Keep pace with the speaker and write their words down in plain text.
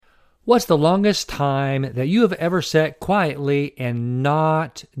What's the longest time that you have ever sat quietly and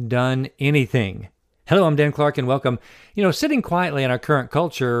not done anything? Hello, I'm Dan Clark and welcome. Sitting quietly in our current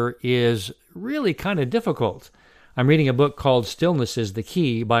culture is really kind of difficult. I'm reading a book called Stillness is the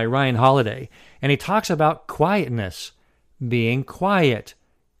Key by Ryan Holiday, and he talks about quietness, being quiet,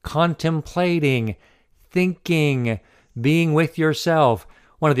 contemplating, thinking, being with yourself.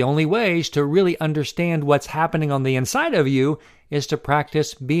 One of the only ways to really understand what's happening on the inside of you is to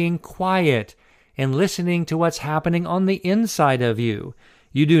practice being quiet and listening to what's happening on the inside of you.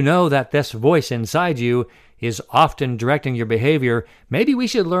 You do know that this voice inside you is often directing your behavior. Maybe we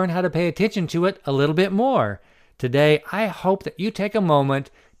should learn how to pay attention to it a little bit more. Today, I hope that you take a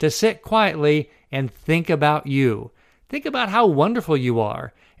moment to sit quietly and think about you. Think about how wonderful you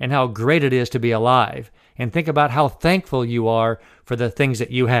are and how great it is to be alive. And think about how thankful you are for the things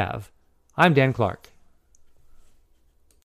that you have. I'm Dan Clark.